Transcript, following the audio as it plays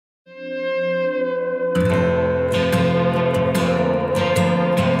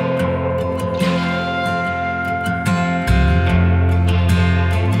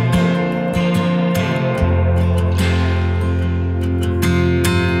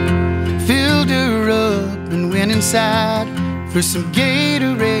inside for some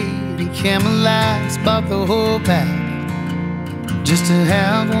Gatorade and Camel Lights. Bought the whole pack just to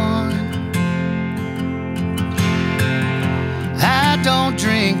have one. I don't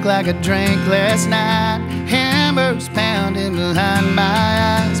drink like I drank last night, hammers pounding behind my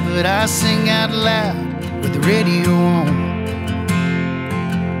eyes, but I sing out loud with the radio on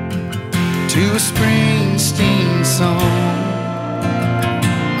to a Springsteen song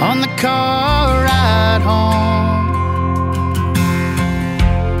on the car ride home.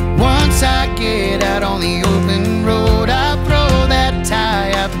 Once I get out on the open road, I throw that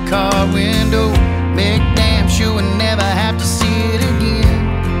tie out the car window, make damn sure I never have to see it again.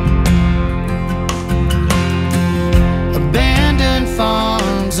 Abandoned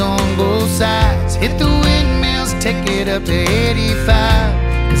farms on both sides, hit the windmills, take it up to 85,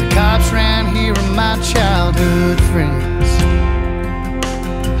 'cause the cops round here are my childhood friends.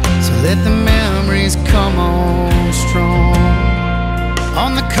 So let the memories come on strong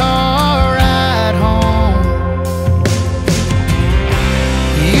on the car ride home.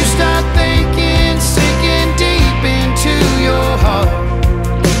 You start thinking, sinking deep into your heart,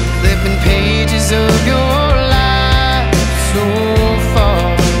 flipping pages of your life so far.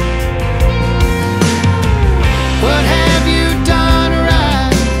 What have you done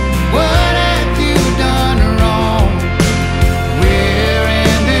right? What have you done wrong? Where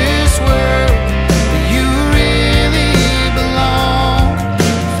in this world do you really belong?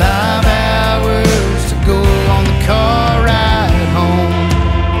 5 hours to go on the car ride home.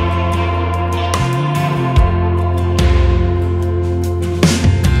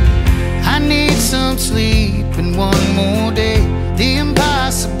 I need some sleep and one more day, the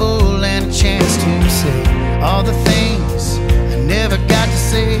impossible and a chance to say all the things I never got to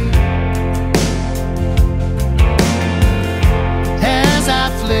say. As I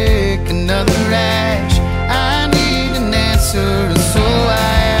flick another ash, I need an answer, and so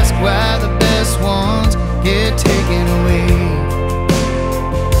I ask why the best ones get taken away.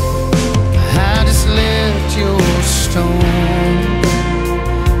 I just left your stone,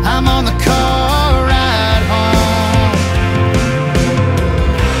 I'm on the car ride home.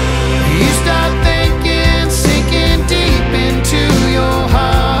 You start thinking, sinking deep into your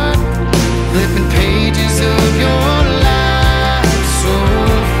heart, flipping pages of your life so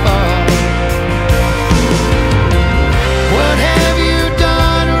far. What have you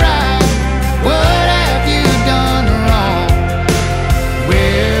done right? What have you done wrong?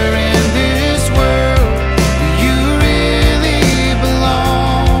 Where in this world do you really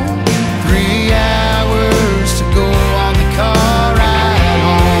belong? 3 hours to go on the car ride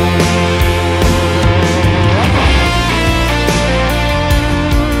home.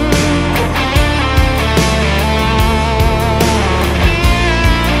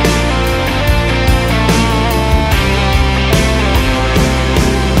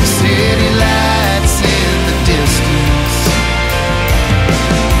 City lights in the distance,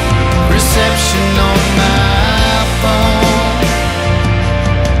 reception on my phone.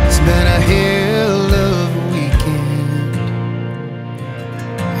 It's been a hell of a weekend,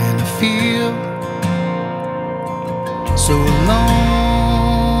 and I feel so alone.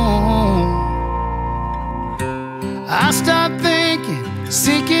 I start thinking,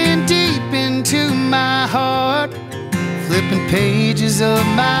 sinking deep into my heart, flipping pages of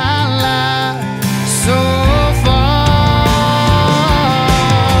my life so